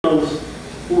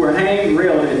who were hanged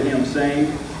railed at him,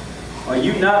 saying, "Are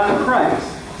you not the Christ?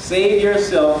 Save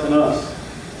yourself and us."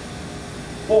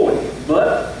 40.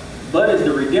 But is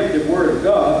the redemptive word of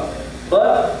God.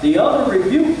 But the other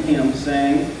rebuked him,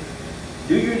 saying,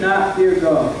 "Do you not fear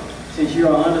God, since you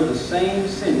are under the same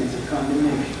sentence of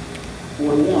condemnation?"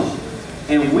 41.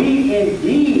 And we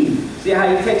indeed, see how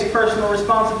he takes personal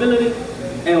responsibility?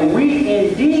 And we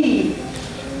indeed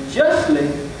justly,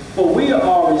 for we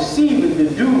are receiving the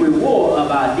due reward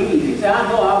of our deeds. He said, I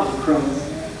know I was a criminal.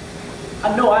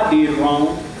 I know I did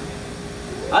wrong.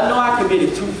 I know I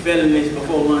committed 2 felonies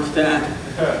before lunchtime.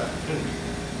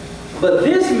 But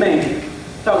this man,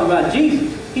 talking about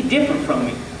Jesus, he's different from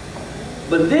me.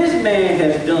 But this man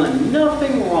has done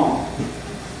nothing wrong.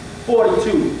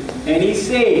 42. And he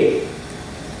said,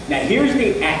 now here's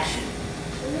the action.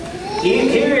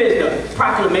 Here is the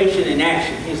proclamation in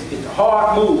action. It's a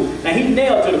hard move. Now he's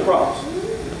nailed to the cross.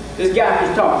 This guy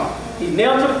who's talking. He's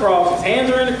nailed to the cross. His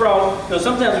hands are in the cross. You know,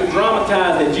 sometimes we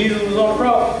dramatize that Jesus was on the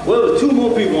cross. Well, there was 2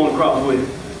 more people on the cross with him.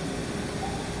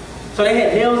 So they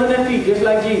had nails in their feet just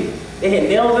like Jesus. They had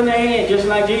nails in their hands just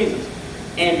like Jesus.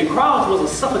 And the cross was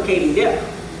a suffocating death.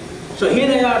 So here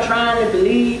they are trying to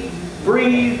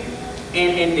breathe.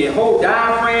 And the whole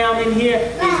diaphragm in here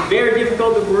is very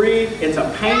difficult to breathe. It's a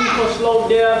painful, slow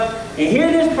death. And here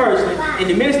this person, in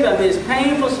the midst of this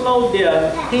painful, slow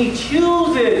death, he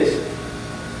chooses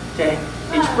to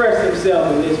express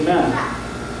himself in this manner.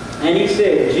 And he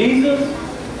said, Jesus,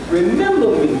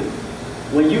 remember me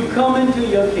when you come into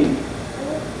your kingdom.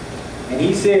 And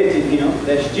he said to him,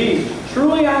 that's Jesus,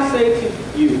 truly I say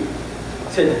to you,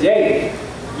 today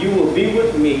you will be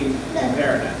with me in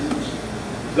paradise.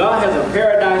 God has a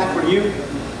paradise for you.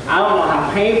 I don't know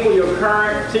how painful your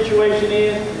current situation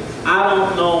is. I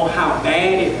don't know how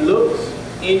bad it looks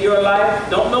in your life.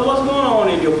 Don't know what's going on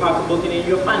in your pocketbook and in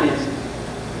your finances.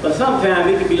 But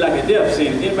sometimes it can be like a death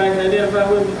sentence. Anybody can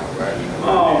identify with me?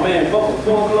 Oh man, folks with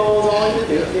foreclosed on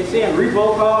you. They send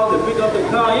repo calls to pick up the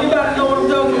car. Anybody know what I'm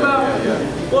talking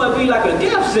about? Boy, it'd be like a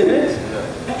death sentence.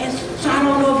 And so I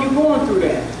don't know if you're going through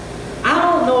that. I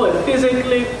don't know if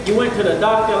physically you went to the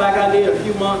doctor like I did a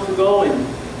few months ago and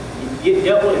you get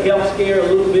dealt with a health scare a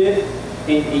little bit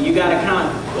and you got to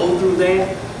kind of go through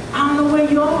that. I don't know where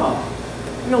you are.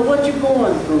 You know what you're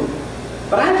going through.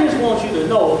 But I just want you to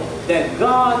know that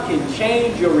God can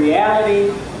change your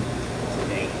reality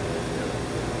today.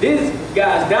 This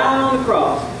guy's dying on the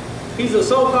cross. He's a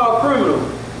so-called criminal.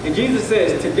 And Jesus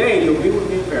says, today you'll be with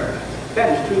me in paradise.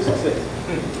 That is true success.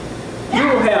 You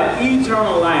will have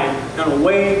eternal life in a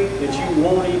way that you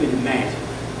won't even imagine.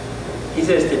 He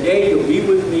says, today you'll be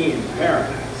with me in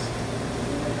paradise.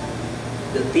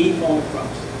 The thief on the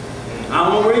cross. I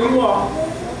don't know where you are.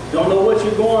 Don't know what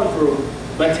you're going through.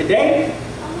 But today,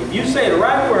 if you say the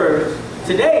right words,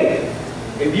 today,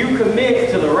 if you commit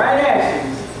to the right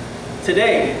actions,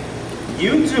 today,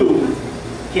 you too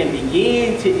can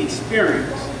begin to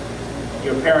experience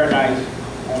your paradise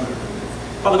on earth.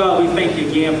 Father God, we thank you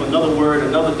again for another word,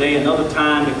 another day, another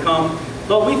time to come.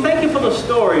 Lord, we thank you for the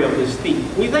story of this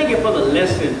thief. We thank you for the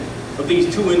lesson of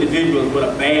these 2 individuals with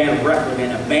a bad record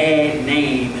and a bad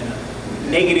name and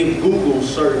a negative Google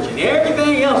search and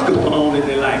everything else going on in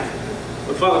their life.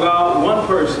 But Father God, one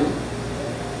person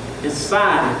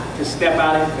decided to step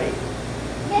out in faith.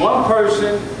 One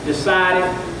person decided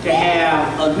to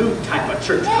have a new type of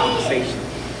church conversation.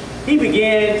 He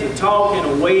began to talk in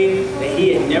a way that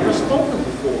he had never spoken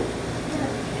before.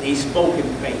 And he spoke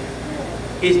in faith.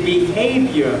 His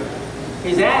behavior,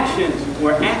 his actions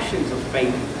were actions of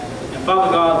faith. And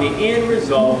Father God, the end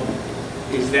result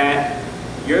is that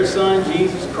your son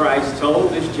Jesus Christ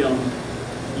told this gentleman,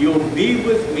 you'll be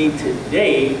with me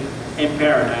today in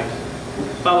paradise.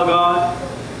 Father God,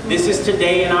 this is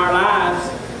today in our lives.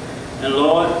 And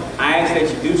Lord, I ask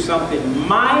that you do something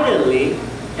mightily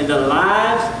in the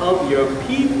lives of your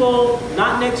people,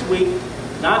 not next week,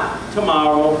 not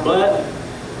tomorrow, but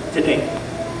today.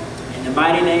 In the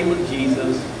mighty name of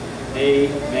Jesus,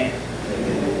 amen.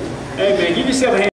 Amen. Give yourself a hand.